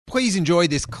Please enjoy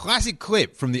this classic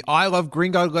clip from the I Love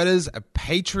Gringo Letters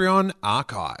Patreon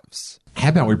archives. How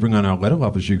about we bring on our letter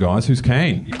lovers, you guys? Who's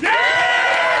keen?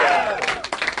 Yeah!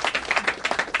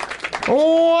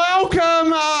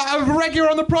 Welcome, regular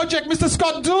on the project, Mr.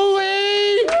 Scott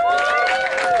Dooley.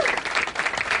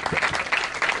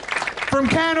 From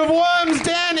Can of Worms,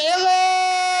 Dan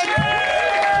Illick.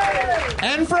 Yeah!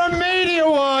 And from Media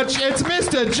Watch, it's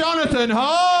Mr. Jonathan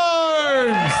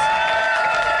Holmes.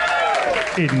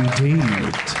 Indeed.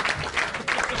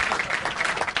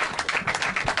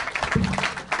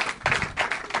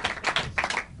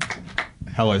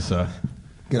 Hello, sir.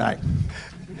 G'day.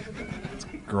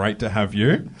 Great to have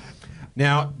you.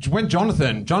 Now, when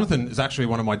Jonathan is actually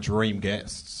one of my dream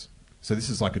guests. So this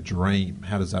is like a dream.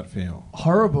 How does that feel?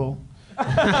 Horrible. We're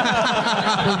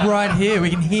right here. We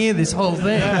can hear this whole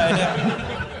thing.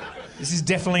 This is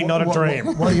definitely not a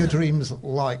dream. What are your dreams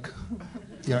like,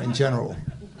 in general?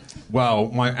 Well,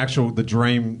 the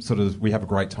dream sort of, we have a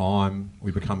great time.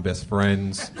 We become best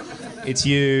friends. It's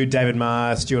you, David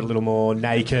Marr, Stuart Littlemore,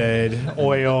 naked,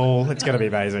 oil. It's going to be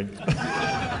amazing.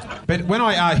 But when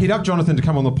I hit up Jonathan to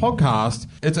come on the podcast,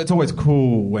 it's always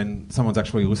cool when someone's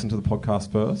actually listened to the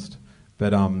podcast first.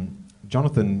 But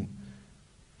Jonathan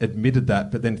admitted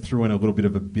that, but then threw in a little bit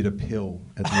of a bitter pill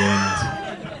at the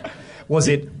end. Was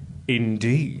it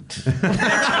indeed?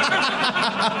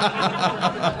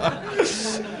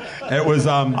 It was...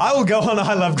 I will go on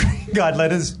I Love Green Guide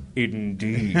Letters.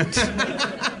 Indeed.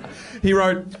 He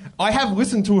wrote, I have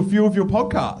listened to a few of your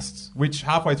podcasts, which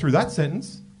halfway through that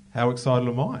sentence, how excited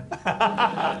am I?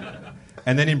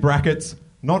 And then in brackets,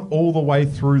 not all the way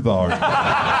through though.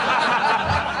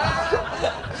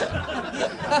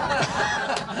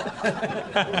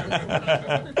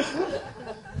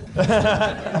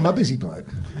 I'm a busy bloke.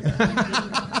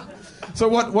 So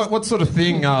what sort of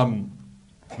thing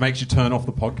makes you turn off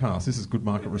the podcast? This is good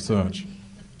market research.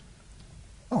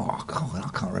 Oh, God, I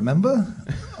can't remember.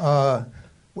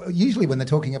 Usually when they're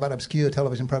talking about obscure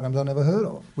television programs I've never heard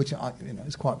of, which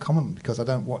is quite common because I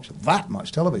don't watch that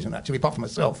much television, actually, apart from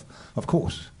myself, of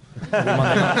course. You're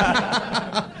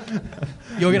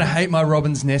going to hate my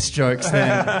Robin's Nest jokes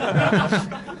then.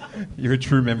 You're a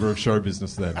true member of show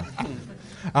business then.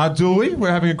 Dooley,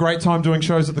 we're having a great time doing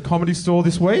shows at the Comedy Store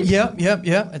this week. Yep.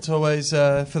 It's always,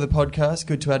 for the podcast,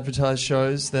 good to advertise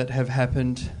shows that have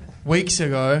happened weeks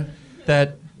ago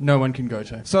that no one can go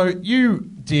to. So you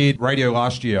did radio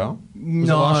last year. Was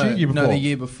it last year? Year before? No, the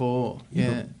year before.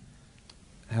 Yeah.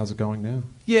 How's it going now?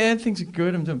 Yeah, things are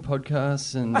good. I'm doing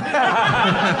podcasts and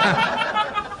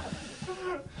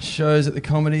shows at the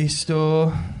Comedy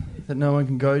Store that no one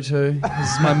can go to.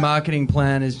 My marketing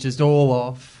plan is just all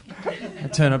off. I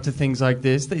turn up to things like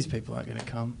this. These people aren't going to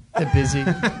come. They're busy.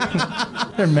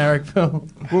 They're in Marrickville.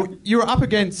 Well, you were up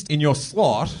against, in your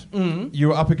slot, you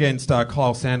were up against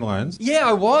Kyle Sandilands. Yeah,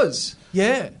 I was.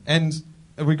 Yeah. And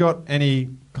have we got any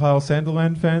Kyle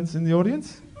Sandiland fans in the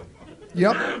audience?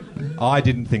 Yep. I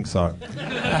didn't think so.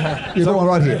 You've got one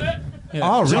right here. Yeah.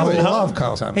 Oh, really? I love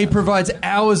Kyle Sandilands. He provides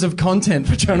hours of content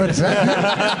for Jonathan.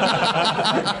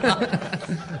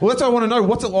 Well, that's what I want to know.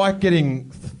 What's it like getting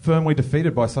firmly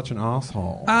defeated by such an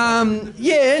arsehole?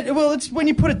 Yeah, well, it's when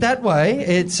you put it that way,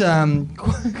 it's yeah,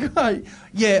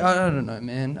 I don't know,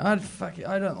 man. I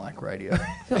don't like radio.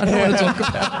 I don't want to talk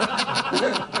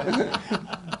about it.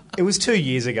 It was 2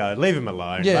 years ago. Leave him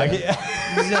alone. Yeah,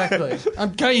 exactly.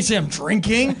 Can't you see I'm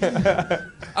drinking?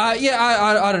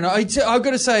 I don't know. I've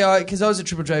got to say, because I was at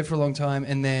Triple J for a long time,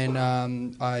 and then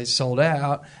I sold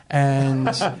out and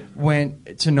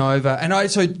went to Nova. And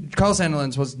so Kyle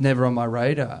Sandilands was never on my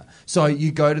radar. So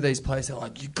you go to these places, they're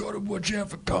like, you got to watch out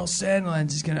for Kyle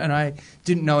Sandilands. And I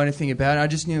didn't know anything about it. I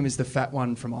just knew him as the fat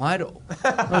one from Idol.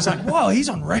 I was like, whoa, he's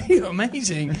on radio,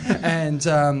 amazing. And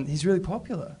he's really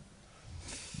popular.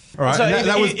 All right, So and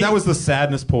that was the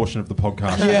sadness portion of the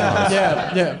podcast.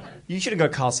 Yeah. You should have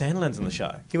got Carl Sandilands on the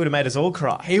show. He would have made us all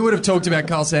cry. He would have talked about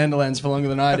Kyle Sandilands for longer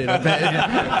than I did, I bet.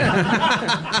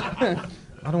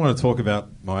 I don't want to talk about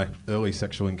my early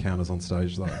sexual encounters on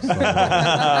stage, though. So,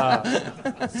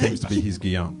 seems to be his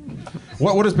gear.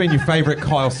 What has been your favourite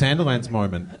Kyle Sandilands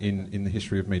moment in the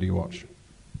history of Media Watch?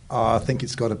 I think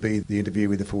it's got to be the interview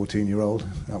with the 14-year-old.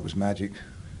 That was magic.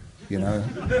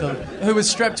 Who was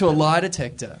strapped to a lie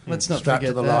detector. Let's not strapped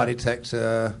forget to the that. lie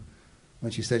detector.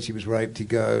 When she said she was raped, he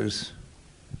goes,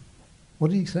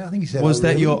 what did he say? I think he said... Was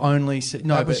that really? your only...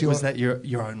 was that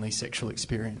your only sexual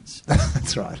experience?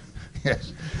 That's right.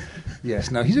 Yes.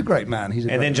 No, he's a great man.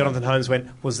 And then Jonathan Holmes went,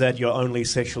 was that your only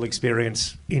sexual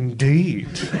experience? Indeed.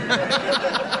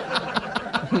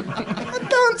 I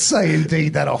don't say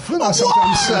indeed that often. I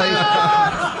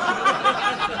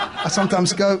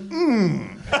sometimes go,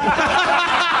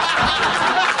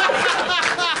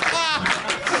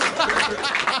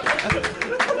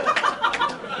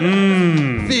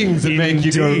 Things that make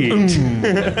you go. Indeed.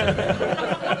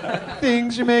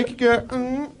 Things you make you go.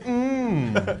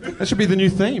 That should be the new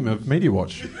theme of Media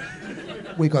Watch.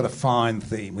 We got a fine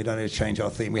theme. We don't need to change our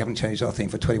theme. We haven't changed our theme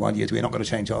for 21 years. We're not going to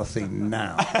change our theme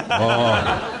now.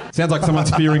 Oh, sounds like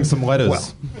someone's fearing some letters. Well.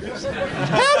 How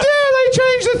dare they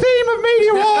change the theme of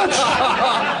Media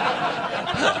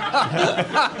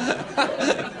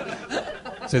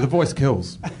Watch? See, the voice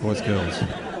kills. Voice kills.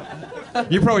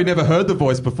 You probably never heard the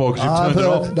voice before because you've turned it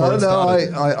off. No,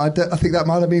 I think that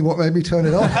might have been what made me turn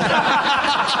it off.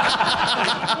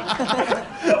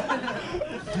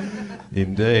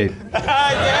 Indeed.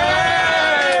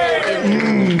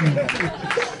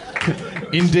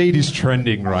 Indeed is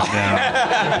trending right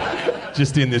now.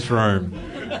 Just in this room.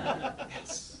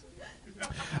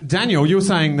 Daniel, you were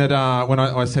saying that when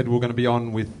I said we were going to be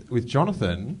on with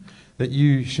Jonathan, that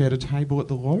you shared a table at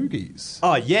the Logies.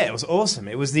 Oh yeah, it was awesome.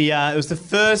 It was the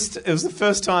first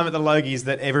time at the Logies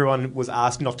that everyone was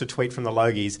asked not to tweet from the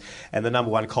Logies, and the number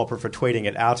one culprit for tweeting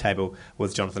at our table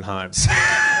was Jonathan Holmes.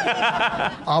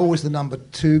 I was the number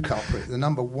 2 culprit. The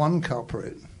number 1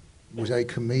 culprit was a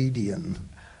comedian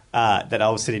that I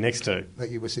was sitting next to.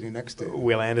 that you were sitting next to.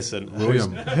 Will Anderson,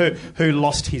 William. who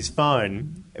lost his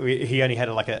phone. He only had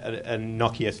a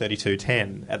Nokia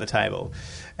 3210 at the table,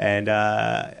 and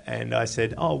I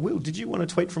said, "Oh, Will, did you want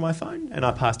to tweet from my phone?" And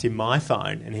I passed him my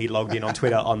phone, and he logged in on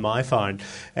Twitter on my phone,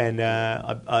 and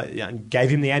I gave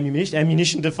him the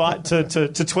ammunition to fight to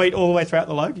tweet all the way throughout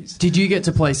the Logies. Did you get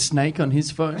to play Snake on his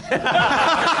phone?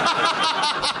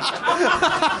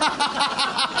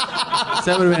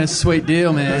 That would have been a sweet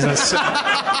deal, man.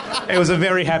 It was a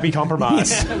very happy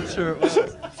compromise. I'm sure it was.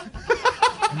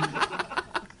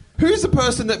 Who's the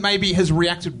person that maybe has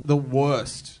reacted the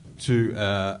worst to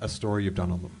a story you've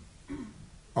done on them?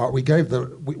 We gave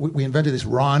we invented this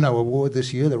Rhino Award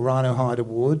this year, the Rhino Hide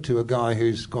Award, to a guy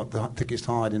who's got the thickest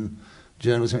hide in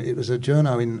journalism. It was a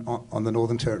journo on the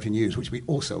Northern Territory News, which we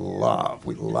also love.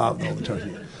 We love Northern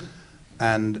Territory News.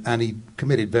 And he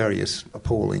committed various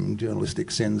appalling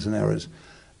journalistic sins and errors.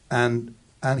 And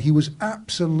he was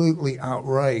absolutely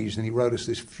outraged, and he wrote us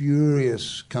this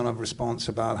furious kind of response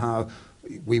about how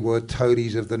we were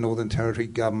toadies of the Northern Territory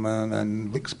government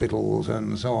and lickspittles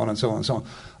and so on and so on and so on.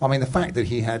 I mean, the fact that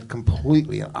he had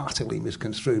completely and utterly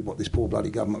misconstrued what this poor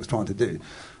bloody government was trying to do,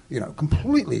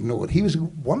 completely ignored. He was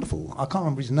wonderful. I can't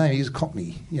remember his name. He was a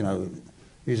Cockney, He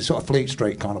was a sort of Fleet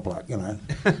Street kind of bloke,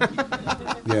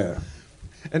 Yeah.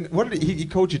 And what did he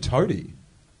called you toady?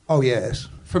 Oh, yes.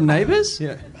 From Neighbours?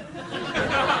 Yeah.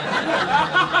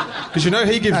 Because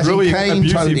he gives As in really cane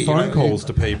abusive toady, phone calls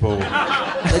to people.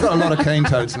 They've got a lot of cane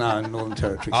toads now in Northern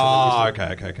Territory.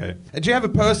 Okay. And do you have a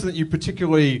person that you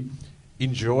particularly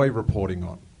enjoy reporting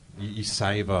on? You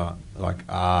savour,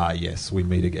 yes, we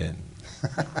meet again.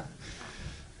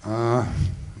 You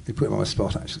put him on the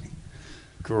spot, actually.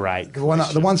 Great. The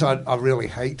ones I really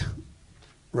hate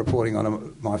reporting on are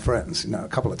my friends. A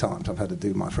couple of times I've had to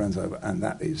do my friends over, and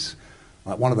that is...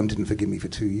 one of them didn't forgive me for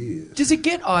 2 years. Does it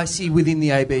get icy within the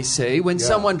ABC when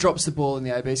someone drops the ball in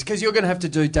the ABC? Because you're going to have to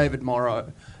do David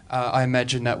Morrow. I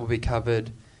imagine that will be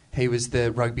covered. He was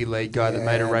the rugby league guy that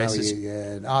made a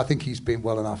racist... No, I think he's been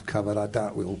well enough covered. I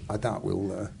doubt we'll...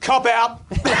 Cop out.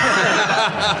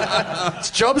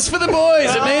 It's jobs for the boys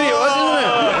at Media Watch,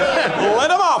 isn't it?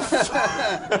 Let him off.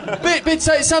 But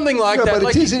say something like that.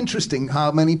 But it is interesting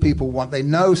how many people they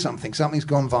know something's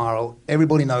gone viral,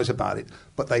 everybody knows about it,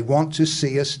 but they want to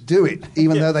see us do it,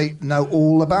 even though they know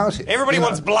all about it. Everybody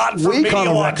wants blood from We Media kind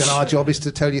of Watch. reckon our job is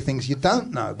to tell you things you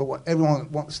don't know, but what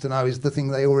everyone wants to know is the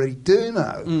thing they already do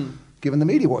know, given the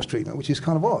Media Watch treatment, which is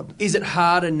kind of odd. Is it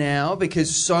harder now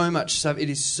because so much stuff? It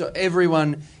is so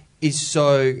everyone is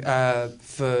so,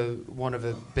 for want of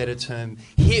a better term,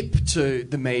 hip to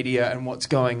the media and what's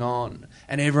going on,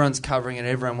 and everyone's covering it.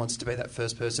 Everyone wants to be that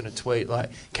first person to tweet,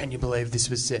 like, "Can you believe this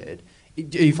was said?"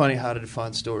 Do you find it harder to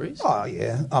find stories? Oh,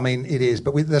 yeah. I mean, it is.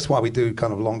 But that's why we do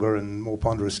kind of longer and more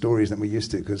ponderous stories than we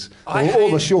used to, because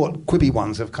all the short, quippy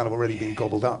ones have kind of already been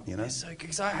gobbled up, So,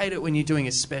 because I hate it when you're doing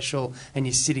a special and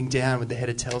you're sitting down with the head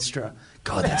of Telstra.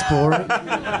 God, that's boring.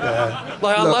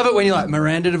 I love it when you're like,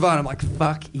 Miranda Devine. I'm like,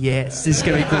 fuck yes, this is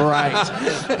going to be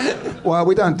great. Well,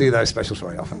 we don't do those specials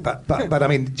very often. But I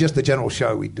mean, just the general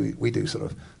show, we do sort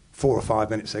of 4 or 5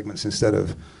 minute segments instead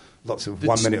of lots of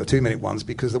 1 minute or 2 minute ones,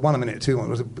 because the 1 minute or 2 one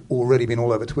was already been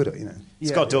all over Twitter,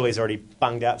 Scott Dooley's already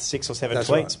bunged out 6 or 7 That's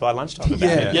tweets right. by lunchtime about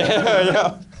it.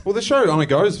 Yeah. Well, the show only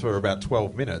goes for about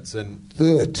 12 minutes and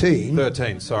 13.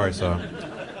 13. Sorry.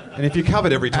 And if you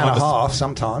covered every And time, a half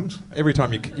sometimes. every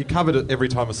time you covered it every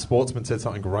time a sportsman said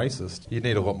something racist, you'd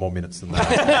need a lot more minutes than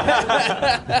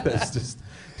that. That's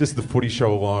just the footy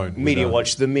show alone. Media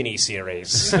Watch, the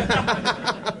mini-series.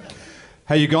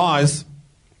 Hey, you guys,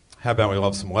 how about we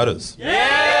love some letters?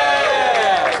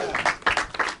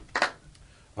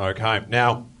 Okay,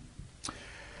 now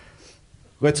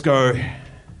let's go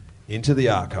into the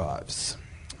archives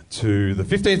to the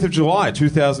 15th of July,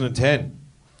 2010.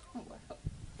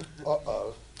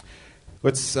 Uh-oh.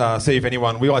 Let's see if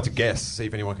anyone, we like to guess, see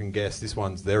if anyone can guess. This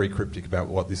one's very cryptic about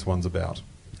what this one's about.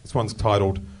 This one's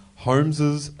titled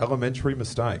Holmes's Elementary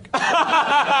Mistake.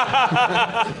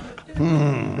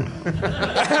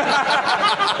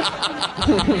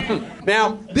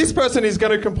 Now, this person is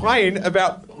going to complain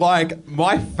about, like,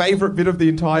 my favourite bit of the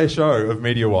entire show of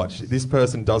Media Watch. This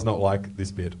person does not like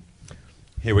this bit.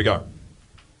 Here we go.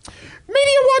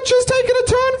 Media Watch has taken a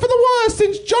turn for the worse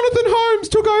since Jonathan Holmes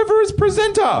took over as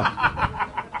presenter.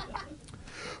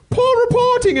 Poor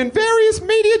reporting and various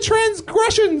media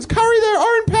transgressions carry their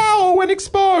own power when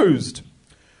exposed.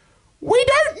 We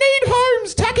don't need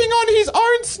Holmes tacking on his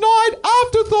own snide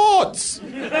afterthoughts.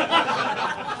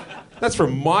 That's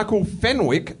from Michael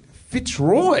Fenwick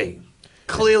Fitzroy.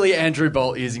 Clearly Andrew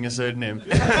Bolt using a pseudonym.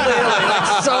 Clearly,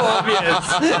 like, so obvious.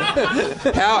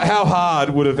 How hard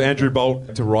would have Andrew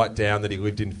Bolt to write down that he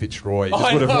lived in Fitzroy?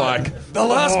 Just would have like the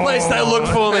last place they looked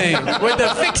for me with the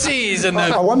fixies and the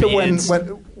I wonder beards.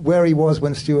 where he was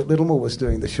when Stuart Littlemore was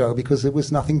doing the show, because there was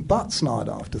nothing but snide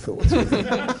afterthoughts with him.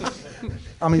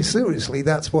 I mean, seriously,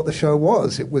 that's what the show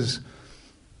was. It was,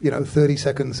 30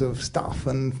 seconds of stuff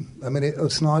and a minute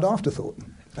of snide afterthought.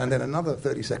 And then another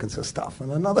 30 seconds of stuff and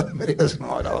another minute of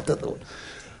snide afterthought.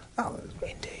 Oh,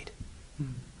 indeed.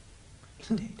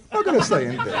 Indeed. I'm going to say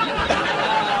indeed.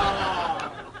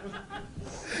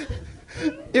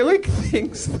 Illick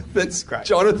thinks that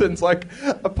Jonathan's like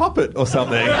a puppet or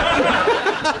something.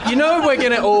 You know we're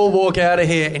going to all walk out of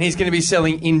here and he's going to be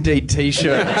selling Indeed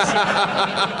T-shirts.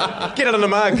 Get it in a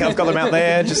mug. I've got them out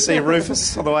there. Just see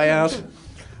Rufus on the way out.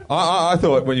 I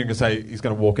thought when you were going to say he's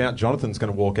going to walk out, Jonathan's going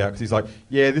to walk out because he's like,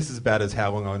 yeah, this is about as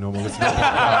how long I normally listen to the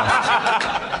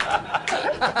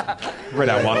podcast. Read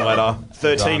out one letter.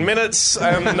 13 minutes,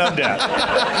 and I'm down.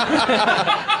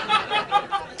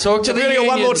 Talk to the We've only got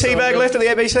one more unions, teabag left at the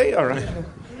ABC? All right.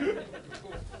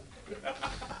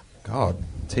 God,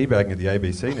 teabagging at the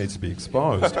ABC needs to be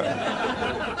exposed.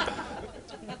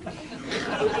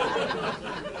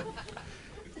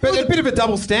 But a bit of a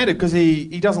double standard because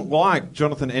he doesn't like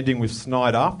Jonathan ending with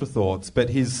snide afterthoughts, but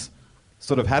he's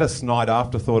sort of had a snide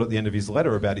afterthought at the end of his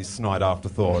letter about his snide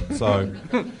afterthought. So,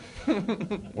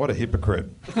 what a hypocrite.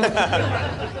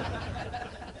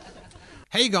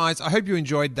 Hey guys, I hope you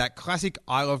enjoyed that classic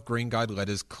I Love Green Guide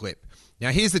Letters clip.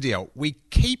 Now here's the deal. We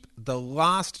keep the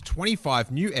last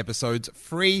 25 new episodes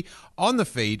free on the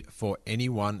feed for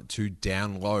anyone to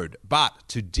download. But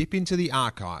to dip into the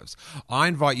archives, I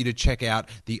invite you to check out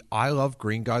the I Love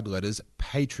Green Guide Letters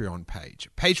Patreon page.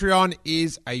 Patreon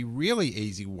is a really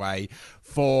easy way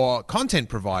for content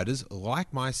providers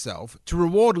like myself to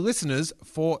reward listeners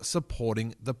for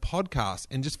supporting the podcast.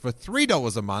 And just for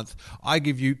 $3 a month, I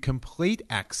give you complete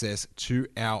access to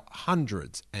our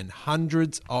hundreds and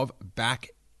hundreds of back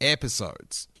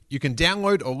episodes. You can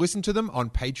download or listen to them on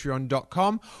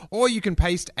patreon.com, or you can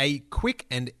paste a quick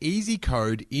and easy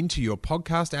code into your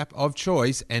podcast app of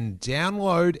choice and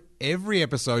download every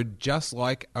episode just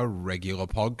like a regular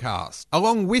podcast.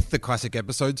 Along with the classic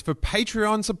episodes for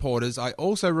Patreon supporters, I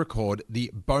also record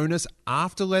the bonus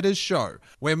After Letters show,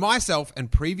 where myself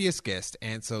and previous guests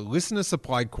answer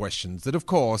listener-supplied questions that, of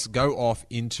course, go off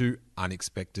into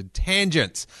unexpected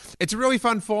tangents. It's a really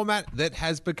fun format that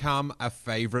has become a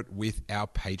favorite with our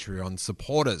Patreon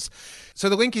supporters. So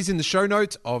the link is in the show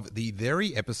notes of the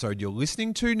very episode you're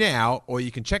listening to now, or you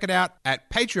can check it out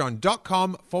at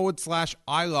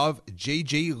patreon.com/I Love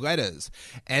GG Letters.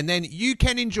 And then you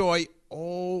can enjoy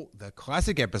all the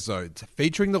classic episodes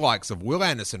featuring the likes of Will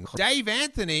Anderson, Dave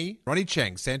Anthony, Ronnie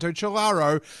Cheng, Santo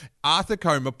Cholaro, Arthur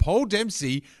Comer, Paul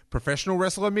Dempsey, professional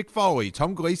wrestler Mick Foley,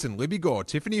 Tom Gleason, Libby Gore,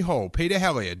 Tiffany Hall, Peter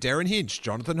Hellier, Darren Hinch,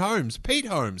 Jonathan Holmes, Pete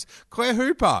Holmes, Claire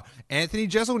Hooper, Anthony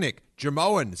Jeselnik,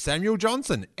 Jamoan, Samuel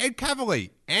Johnson, Ed Cavalier,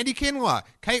 Andy Kindler,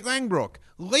 Kate Langbrook,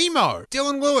 Limo,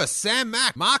 Dylan Lewis, Sam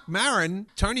Mack, Mark Marin,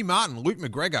 Tony Martin, Luke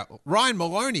McGregor, Ryan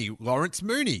Maloney, Lawrence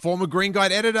Mooney, former Green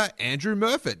Guide editor Andrew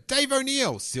Murfitt, Dave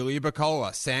O'Neill, Celia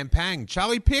Bacola, Sam Pang,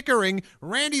 Charlie Pickering,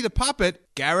 Randy the Puppet,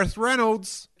 Gareth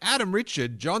Reynolds, Adam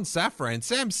Richard, John Safran,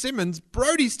 Sam Simmons,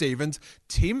 Brody Stevens,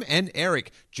 Tim and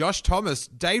Eric, Josh Thomas,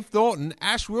 Dave Thornton,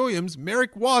 Ash Williams,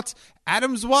 Merrick Watts,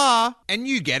 Adam Zwar, and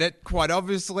you get it, quite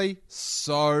obviously,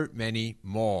 so many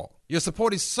more. Your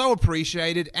support is so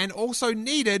appreciated and also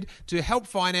needed to help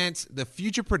finance the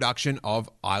future production of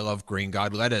I Love Green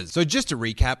Guide Letters. So just to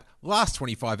recap, last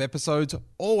 25 episodes,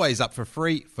 always up for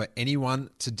free for anyone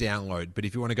to download. But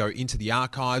if you want to go into the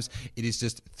archives, it is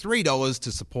just $3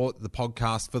 to support the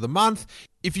podcast for the month.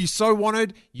 If you so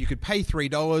wanted, you could pay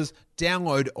 $3,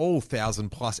 download all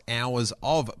 1,000+ hours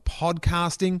of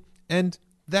podcasting, and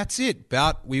that's it.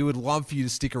 But we would love for you to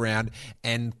stick around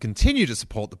and continue to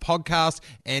support the podcast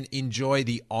and enjoy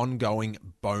the ongoing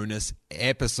bonus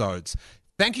episodes.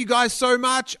 Thank you guys so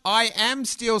much. I am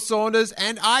Steele Saunders,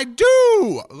 and I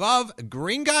do love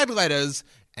Green Guide Letters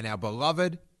and our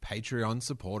beloved Patreon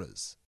supporters.